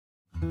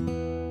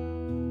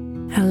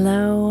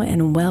Hello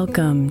and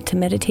welcome to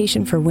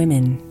Meditation for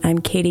Women. I'm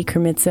Katie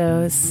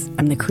Kermitzos.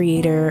 I'm the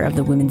creator of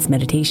the Women's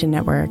Meditation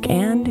Network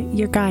and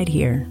your guide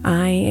here.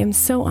 I am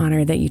so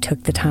honored that you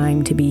took the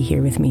time to be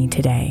here with me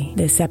today.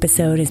 This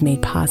episode is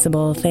made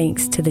possible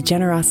thanks to the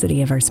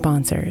generosity of our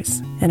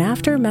sponsors. And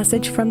after a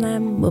message from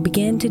them, we'll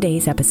begin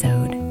today's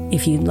episode.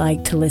 If you'd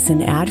like to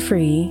listen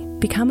ad-free,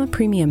 become a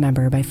premium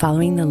member by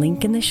following the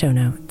link in the show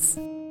notes.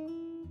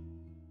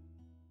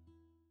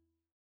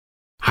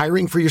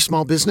 Hiring for your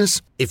small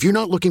business? If you're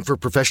not looking for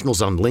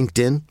professionals on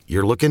LinkedIn,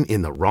 you're looking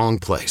in the wrong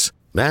place.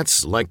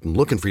 That's like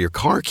looking for your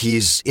car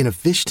keys in a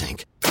fish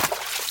tank.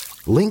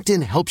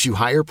 LinkedIn helps you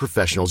hire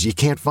professionals you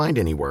can't find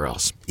anywhere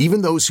else,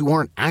 even those who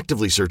aren't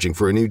actively searching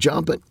for a new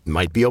job but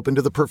might be open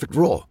to the perfect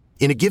role.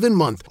 In a given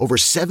month, over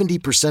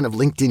 70% of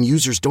LinkedIn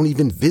users don't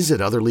even visit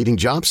other leading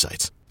job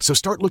sites. So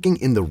start looking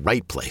in the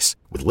right place.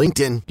 With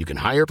LinkedIn, you can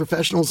hire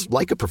professionals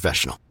like a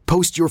professional.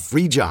 Post your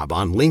free job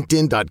on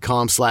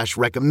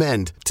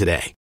linkedin.com/recommend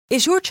today.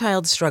 Is your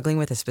child struggling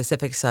with a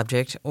specific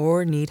subject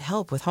or need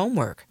help with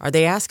homework? Are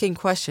they asking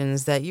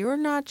questions that you're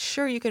not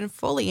sure you can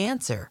fully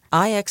answer?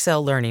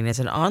 IXL Learning is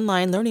an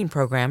online learning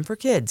program for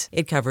kids.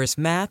 It covers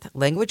math,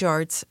 language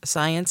arts,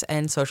 science,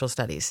 and social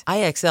studies.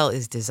 IXL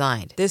is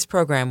designed. This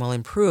program will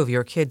improve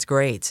your kids'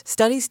 grades.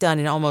 Studies done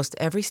in almost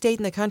every state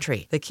in the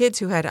country. The kids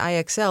who had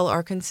IXL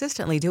are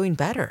consistently doing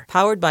better.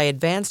 Powered by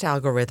advanced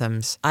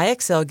algorithms,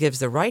 IXL gives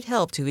the right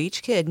help to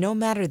each kid no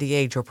matter the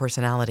age or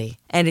personality.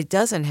 And it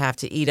doesn't have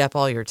to eat up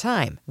all your time.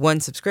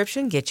 One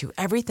subscription gets you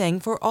everything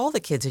for all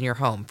the kids in your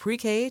home,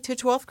 pre-K to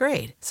 12th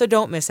grade. So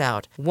don't miss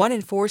out. 1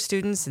 in 4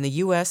 students in the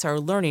U.S. are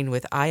learning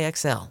with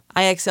IXL.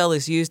 IXL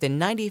is used in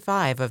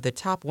 95 of the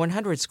top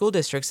 100 school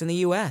districts in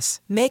the U.S.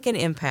 Make an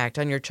impact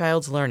on your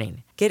child's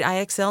learning. Get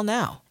IXL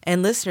now.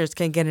 And listeners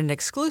can get an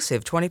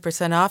exclusive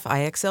 20% off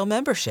IXL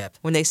membership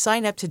when they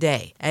sign up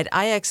today at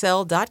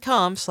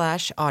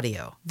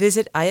IXL.com/audio.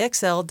 Visit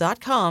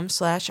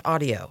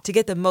IXL.com/audio to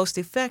get the most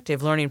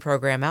effective learning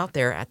program out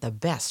there at the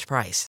best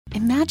price.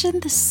 Imagine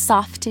the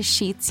softest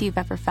sheets you've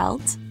ever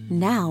felt.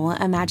 Now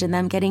imagine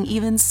them getting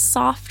even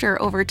softer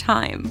over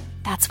time.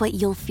 That's what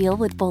you'll feel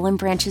with Boll &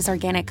 Branch's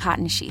organic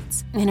cotton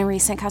sheets. In a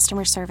recent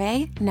customer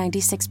survey,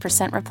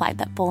 96% replied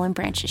that Boll &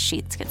 Branch's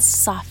sheets get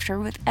softer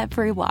with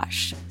every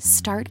wash.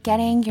 Start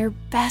getting your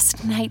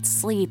best night's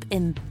sleep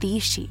in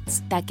these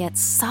sheets that get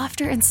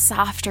softer and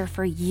softer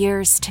for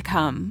years to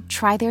come.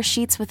 Try their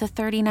sheets with a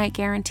 30-night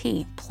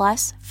guarantee,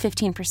 plus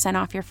 15%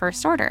 off your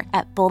first order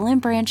at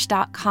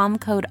bollandbranch.com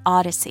code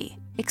Odyssey.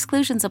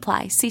 Exclusions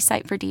apply. See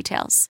site for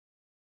details.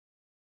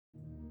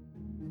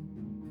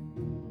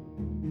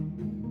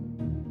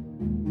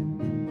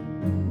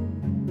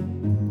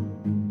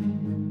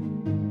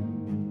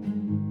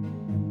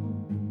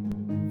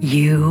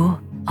 You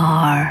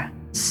are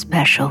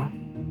special,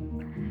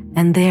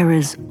 and there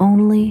is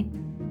only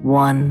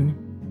one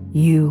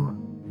you.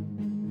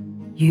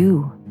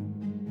 You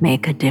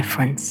make a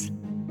difference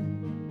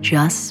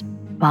just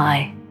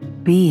by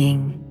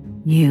being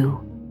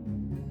you.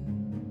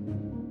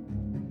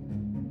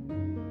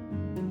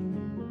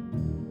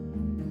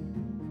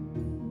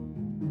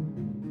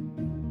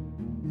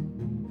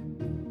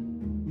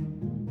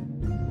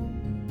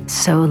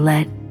 So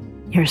let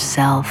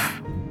yourself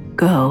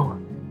go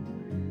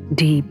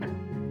deep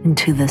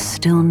into the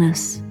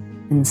stillness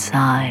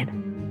inside,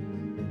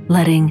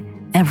 letting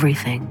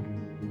everything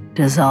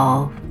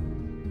dissolve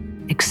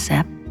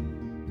except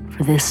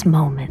for this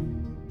moment.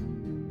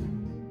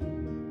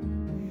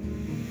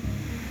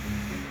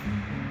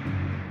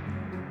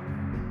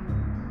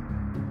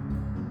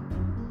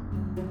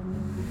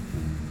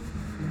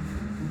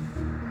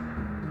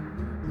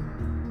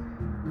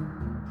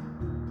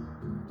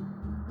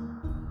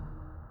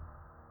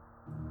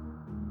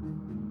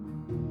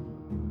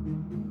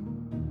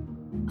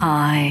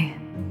 I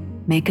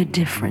make a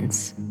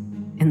difference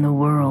in the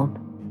world.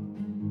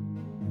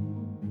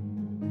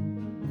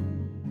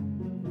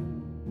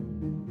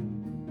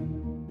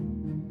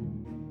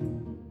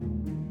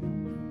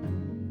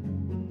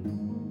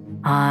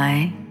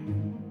 I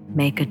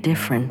make a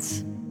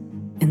difference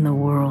in the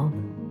world.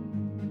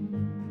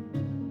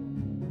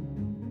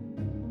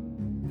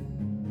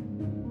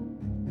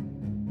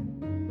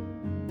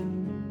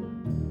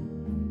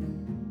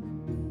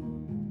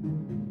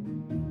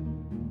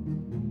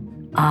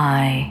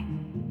 I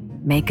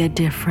make a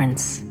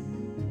difference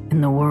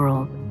in the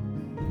world.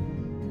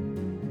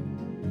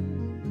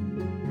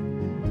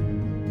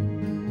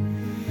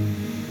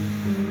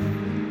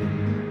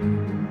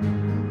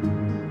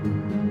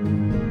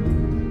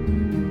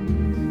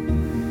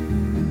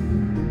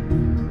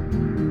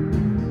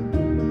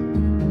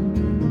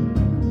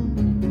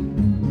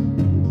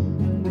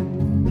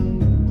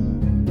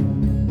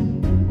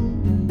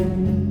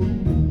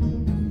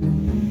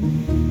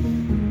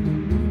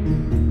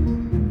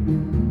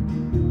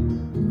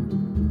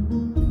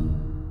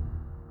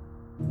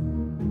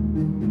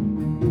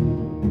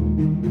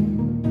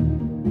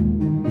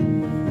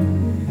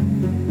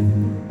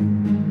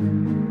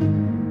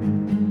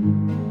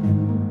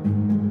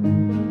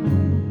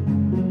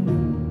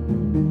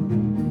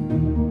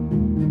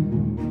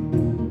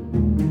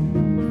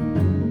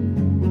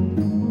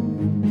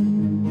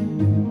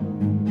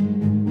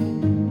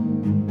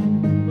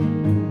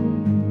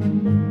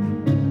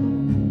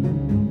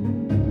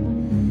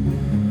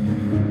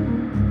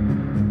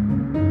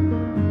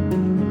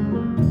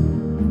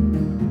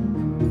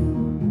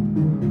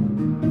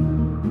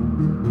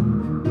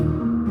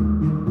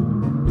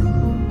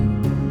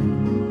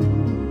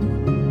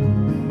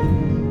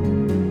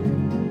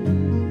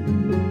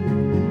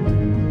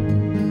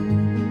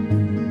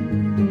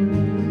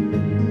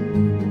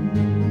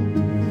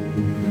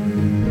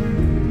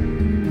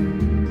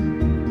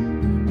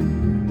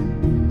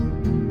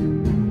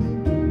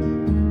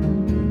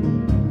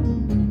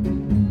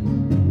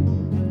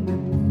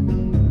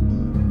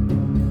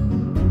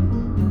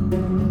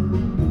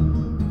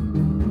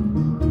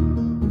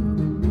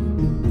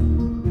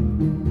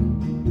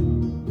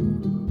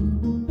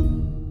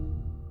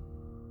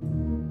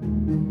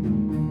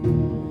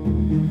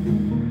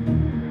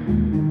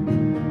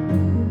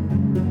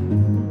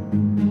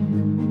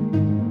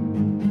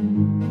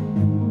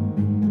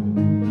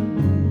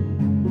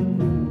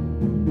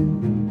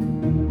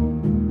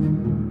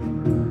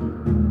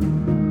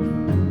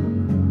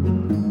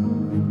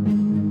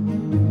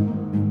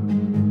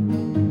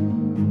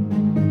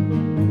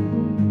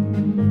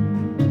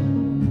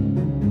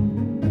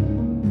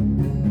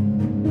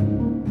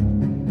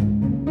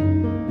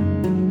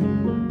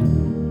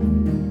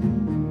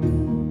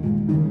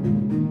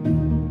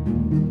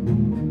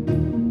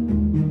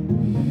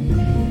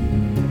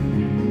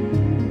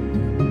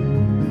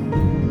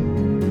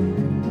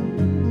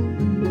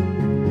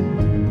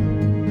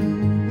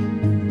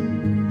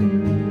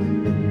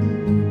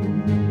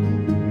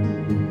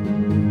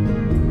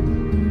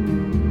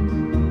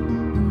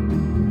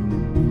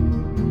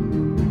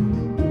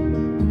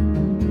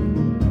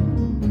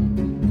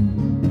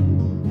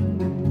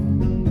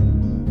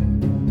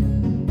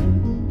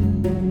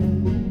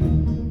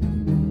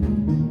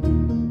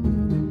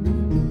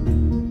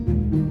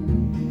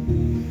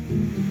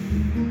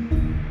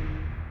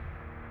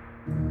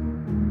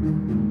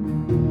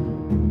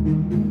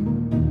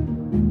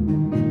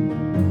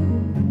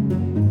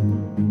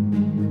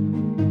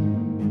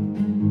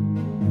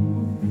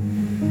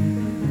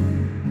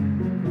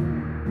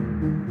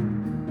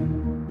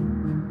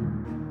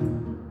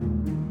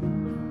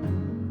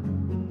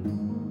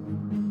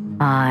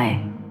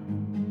 I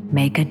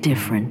make a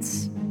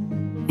difference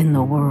in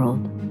the world.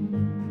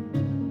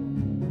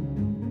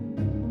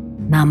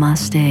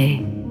 Namaste,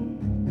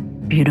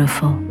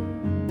 beautiful.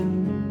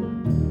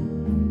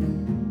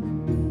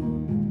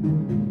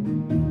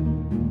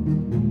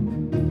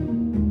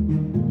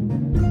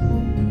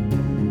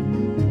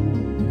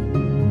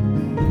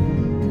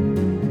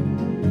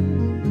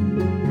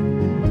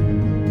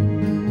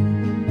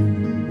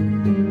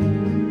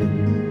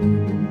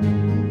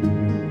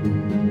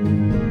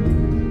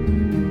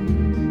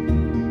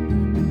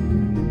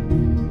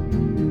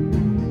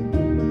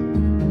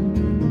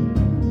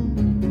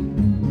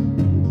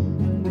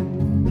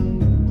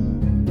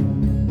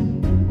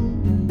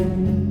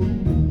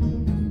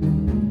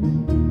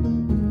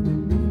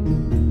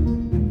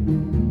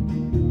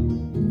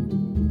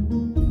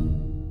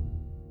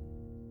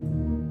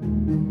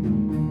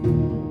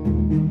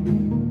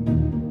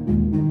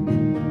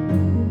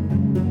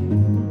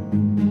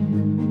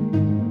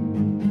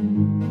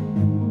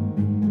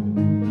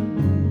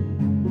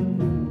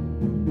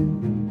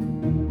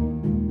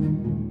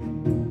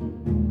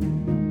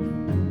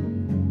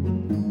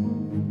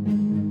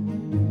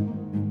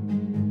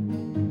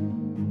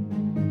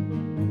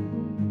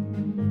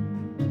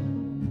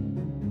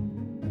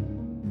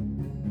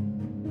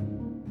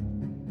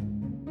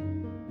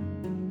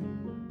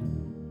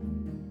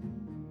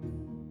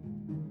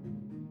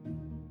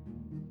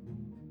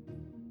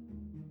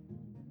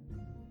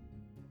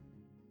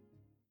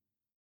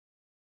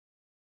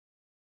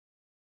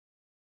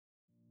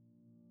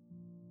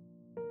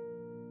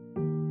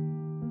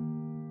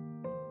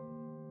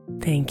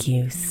 Thank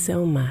you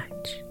so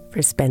much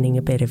for spending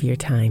a bit of your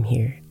time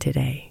here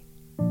today.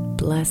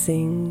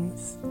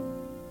 Blessings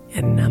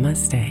and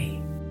namaste.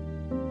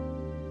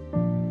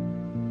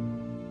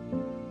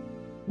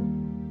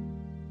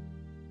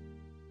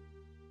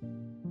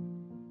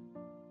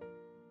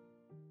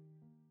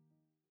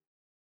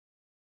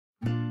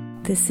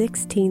 The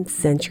 16th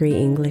century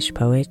English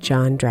poet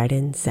John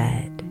Dryden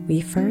said,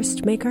 "We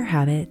first make our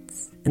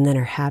habits, and then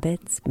our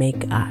habits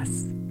make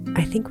us."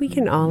 I think we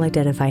can all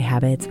identify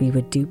habits we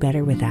would do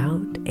better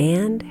without,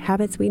 and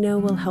habits we know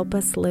will help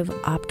us live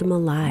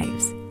optimal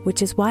lives,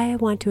 which is why I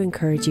want to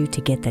encourage you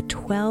to get the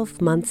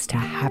 12 Months to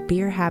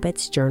Happier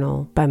Habits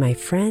journal by my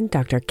friend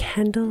Dr.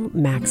 Kendall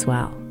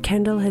Maxwell.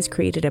 Kendall has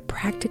created a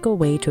practical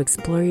way to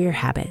explore your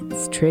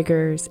habits,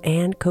 triggers,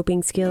 and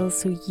coping skills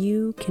so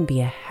you can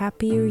be a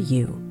happier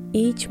you.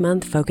 Each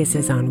month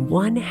focuses on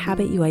one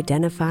habit you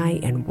identify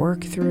and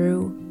work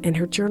through, and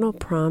her journal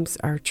prompts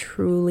are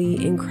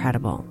truly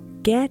incredible.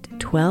 Get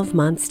 12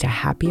 Months to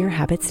Happier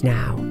Habits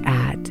now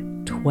at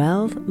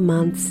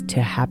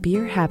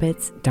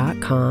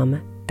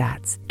 12monthstohappierhabits.com.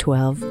 That's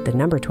 12, the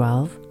number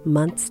 12,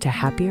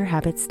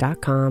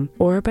 monthstohappierhabits.com,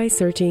 or by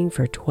searching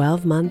for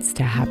 12 Months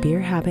to Happier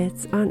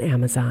Habits on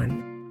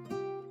Amazon.